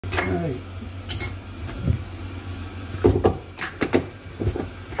Okay.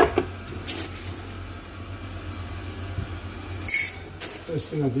 First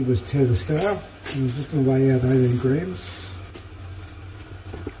thing I did was tear the scale. I'm just going to weigh out 18 grams.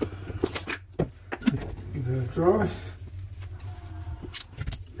 Give that a dry.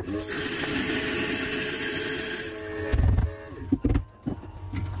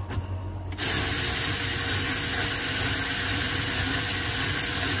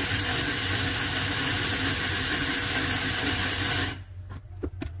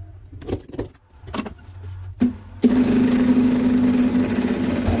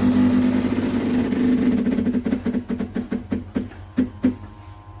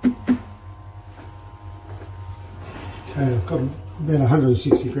 Okay, I've got about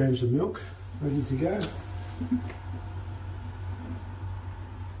 160 grams of milk ready to go.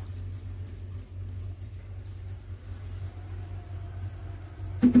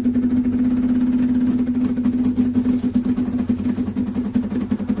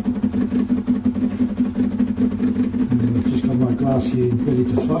 And I've just got my glass here ready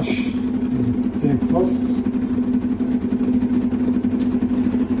to flush and damp cloth.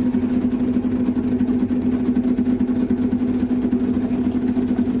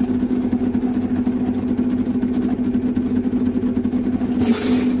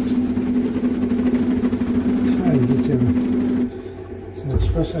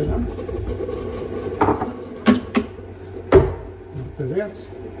 Espresso done. Knock that out.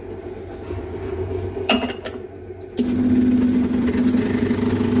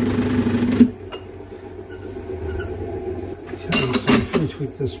 Okay, so we're finished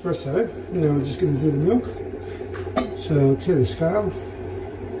with the espresso. Now we're just going to do the milk. So I'll tear the scale.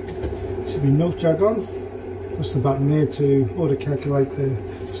 Should be milk jug on. Press the button there to auto calculate the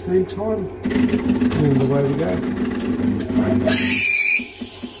steam time. And away we go.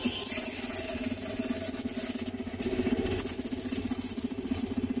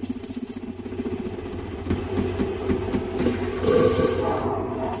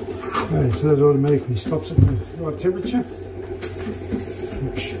 Okay, so that automatically stops at the right temperature.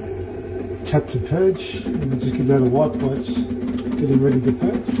 Tap to purge, and then just give that a wipe while it's getting ready to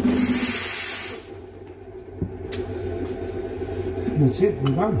purge. And that's it,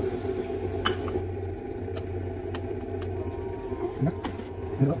 we're done.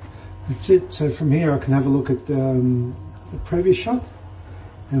 That's it. So from here I can have a look at the previous shot,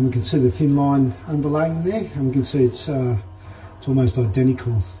 and we can see the thin line underlaying there, and we can see it's almost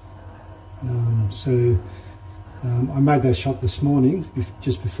identical. I made that shot this morning,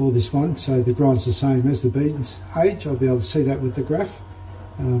 just before this one, so the grind's the same as the beans age. I'll be able to see that with the graph.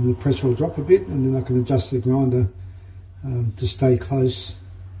 The pressure will drop a bit, and then I can adjust the grinder to stay close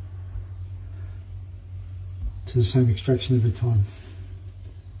to the same extraction every time.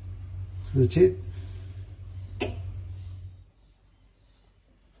 So that's it.